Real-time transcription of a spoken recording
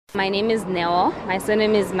My name is Neo. My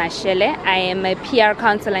surname is Mashele. I am a PR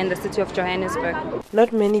councillor in the city of Johannesburg.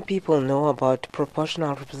 Not many people know about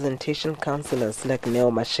proportional representation councillors like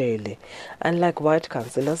Neo Mashele. Unlike white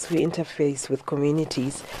councillors who interface with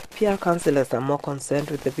communities, PR councillors are more concerned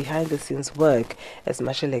with the behind-the-scenes work, as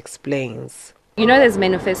Mashele explains. You know, there's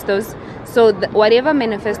manifestos. So whatever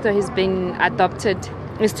manifesto has been adopted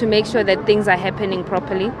is to make sure that things are happening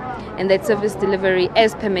properly and that service delivery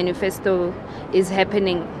as per manifesto is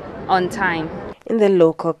happening on time. In the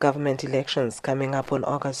local government elections coming up on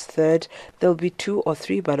August 3rd, there will be 2 or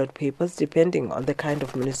 3 ballot papers depending on the kind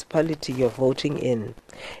of municipality you're voting in.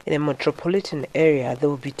 In a metropolitan area, there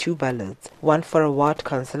will be 2 ballots, one for a ward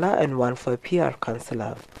councillor and one for a PR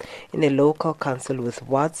councillor. In a local council with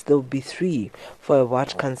wards, there will be 3 for a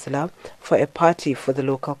ward councillor, for a party for the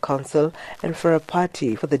local council, and for a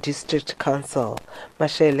party for the district council.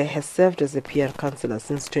 Mashele has served as a PR councillor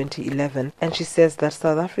since 2011, and she says that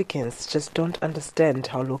South Africans just don't understand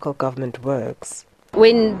how local government works.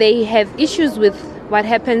 When they have issues with what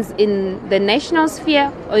happens in the national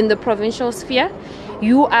sphere or in the provincial sphere,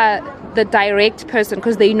 you are the direct person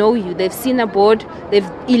because they know you, they've seen a board, they've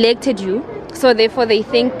elected you, so therefore they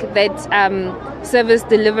think that service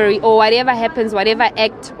delivery or whatever happens, whatever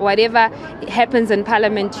act, whatever happens in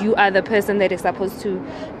parliament, you are the person that is supposed to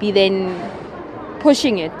be then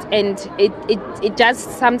pushing it, and it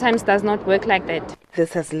just sometimes does not work like that.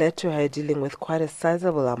 This has led to her dealing with quite a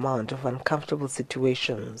sizable amount of uncomfortable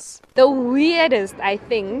situations. The weirdest, I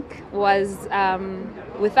think, was,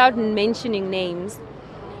 without mentioning names,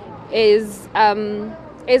 is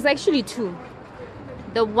actually 2.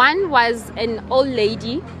 The one was an old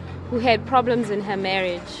lady who had problems in her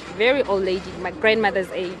marriage, very old lady, my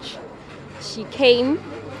grandmother's age. She came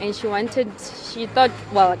and she thought,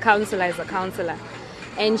 well, a councillor is a councillor,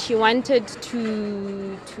 and she wanted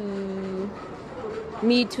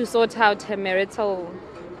me to sort out her marital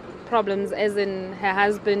problems, as in her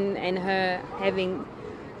husband and her having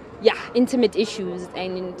intimate issues,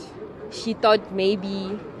 and she thought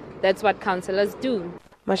maybe that's what councillors do.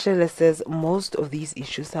 Mashele says most of these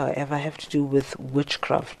issues, however, have to do with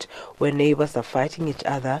witchcraft, where neighbors are fighting each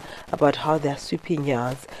other about how they are sweeping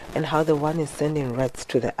yards and how the one is sending rats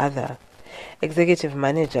to the other. Executive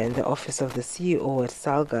Manager in the Office of the CEO at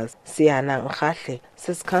Salgas, Siana Nkhahle,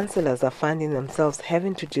 says councillors are finding themselves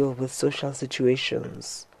having to deal with social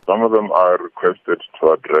situations. Some of them are requested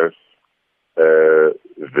to address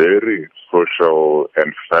very social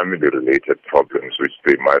and family-related problems, which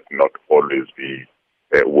they might not always be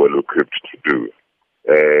well-equipped to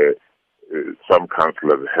do. Some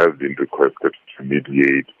councillors have been requested to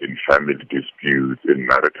mediate in family disputes, in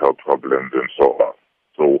marital problems, and so on.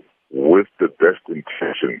 So, with the best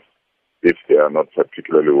intentions, if they are not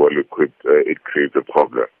particularly well-equipped, it creates a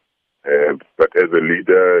problem. But as a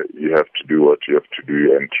leader, you have to do what you have to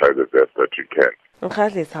do and try the best that you can.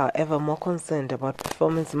 Nkhahle is, however, more concerned about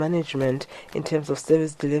performance management in terms of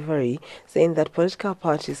service delivery, saying that political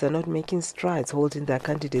parties are not making strides holding their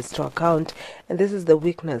candidates to account, and this is the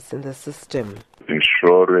weakness in the system.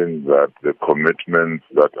 Ensuring that the commitments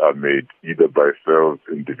that are made either by selves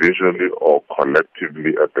individually or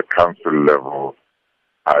collectively at the council level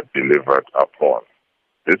are delivered upon.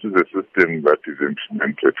 This is a system that is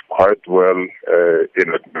implemented quite well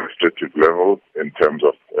in administrative levels in terms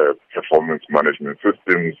of performance management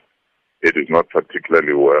systems. It is not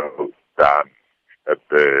particularly well done at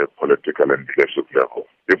the political and leadership level.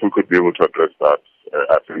 If we could be able to address that,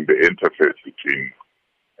 I think the interface between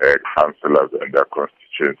councillors and their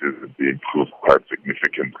constituencies would be improved quite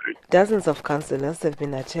significantly. Dozens of councillors have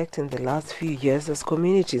been attacked in the last few years as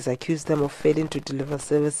communities accuse them of failing to deliver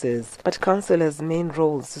services. But councillors' main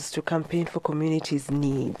roles is to campaign for communities'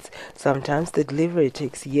 needs. Sometimes the delivery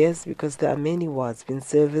takes years because there are many wards being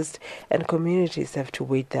serviced and communities have to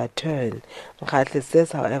wait their turn. Nkhahle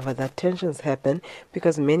says, however, that tensions happen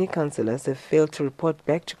because many councillors have failed to report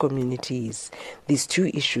back to communities. These 2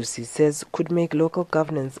 issues, he says, could make local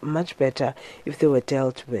governance much better if they were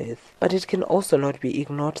dealt with. But it can also not be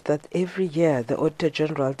ignored that every year the Auditor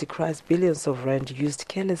General decries billions of rand used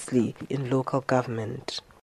carelessly in local government.